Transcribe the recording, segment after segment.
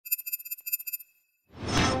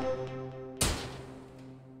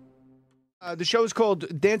The show is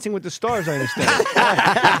called Dancing with the Stars, I understand.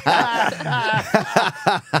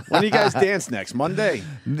 When do you guys dance next? Monday?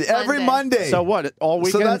 Every Monday. So what? All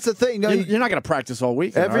weekend? So that's the thing. No, you're not going to practice all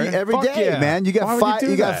weekend. Every day, yeah. man. You got Why would five. you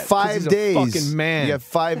do You got that? 5 'Cause he's a days. fucking man. You got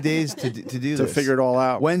 5 days to do To this. figure it all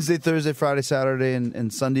out. Wednesday, Thursday, Friday, Saturday,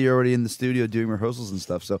 and Sunday. You're already in the studio doing rehearsals and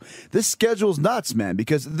stuff. So this schedule's nuts, man.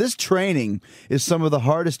 Because this training is some of the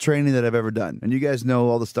hardest training that I've ever done. And you guys know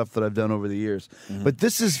all the stuff that I've done over the years. Mm-hmm. But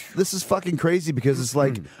this is fucking crazy because it's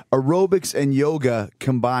like aerobics and yoga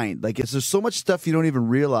combined. Like there's so much stuff you don't even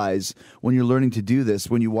realize when you're learning to do this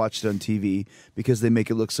when you watch it on TV because they make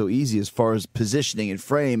it look so easy as far as positioning and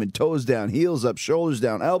frame and toes down, heels up, shoulders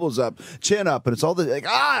down, elbows up, chin up, and it's all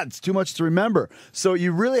it's too much to remember. So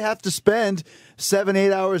you really have to spend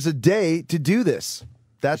 7-8 hours a day to do this.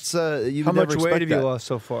 That's you How would never much expect weight have you that. lost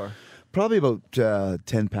so far? Probably about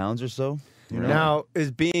 10 pounds or so. You know? Now,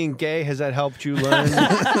 is being gay, has that helped you learn?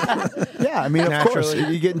 Yeah, I mean, of course,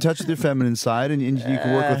 Naturally. you get in touch with your feminine side, and you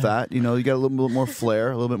can work with that. You know, you got a little bit more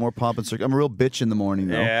flair, a little bit more pomp and circumstance. I'm a real bitch in the morning,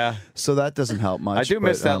 though. Yeah. So that doesn't help much. I do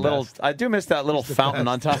miss but, that little fountain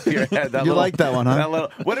on top of your head. You like that one, huh?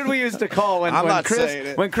 What did we used to call when I'm not Chris saying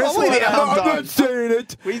it. when Chris Oh, wait, went I'm out? not saying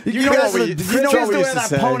it. You know what we Chris used to used wear to that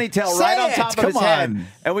say. ponytail Say right on it, top of come his head, on.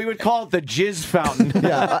 and we would call it the jizz fountain.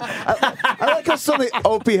 Yeah, I like how suddenly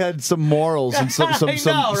Opie had some morals and some I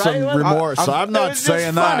know, right? remorse. I'm It not was just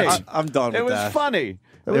saying funny. that. I'm done with It was that. funny.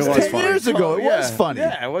 It was was 10 funny. years ago. It was funny.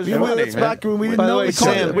 Yeah, it was You know, funny, that's man. back when we didn't By the know way, we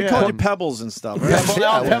called Sam, it. We called Yeah. you Pebbles and stuff. Right?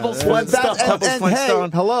 Pebbles Well, Flintstone. and hey,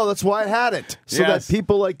 Flintstone. hello, that's why I had it. So Yes. that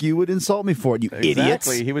people like you would insult me for it, you idiots.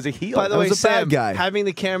 Exactly. He was a heel. By the I way, was a bad Sam, guy. having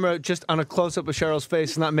the camera just on a close-up of Cheryl's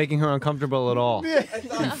face is not making her uncomfortable at all. You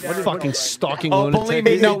fucking stalking Oh, lunatic. believe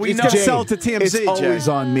me, no, we know. Don't sell it to TMZ, It's Jay. always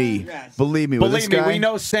on me. Believe me. With Believe this me, guy, we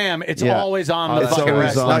know Sam. It's Yeah. always on the It's fucking always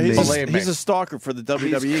wrestling. on No, me. Believe me. he's a stalker for the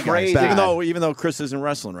WWE guys. crazy. Bad. Even though Chris isn't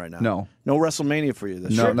wrestling right now. No. WrestleMania for you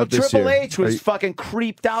this No, year. not this Triple year. H was Are you- fucking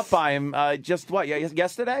creeped out by him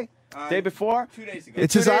yesterday? Day before? 2 days ago.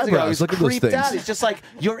 It's 2 his days ago. eyebrows. He was Look at those creeped things. out. He's just like,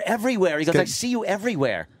 you're everywhere. He goes, I see you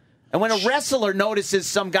everywhere. And when a wrestler notices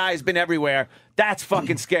some guy's been everywhere, that's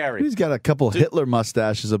fucking scary. He's got a couple Hitler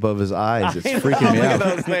mustaches above his eyes. It's I know, freaking me look at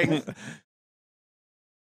out. those things.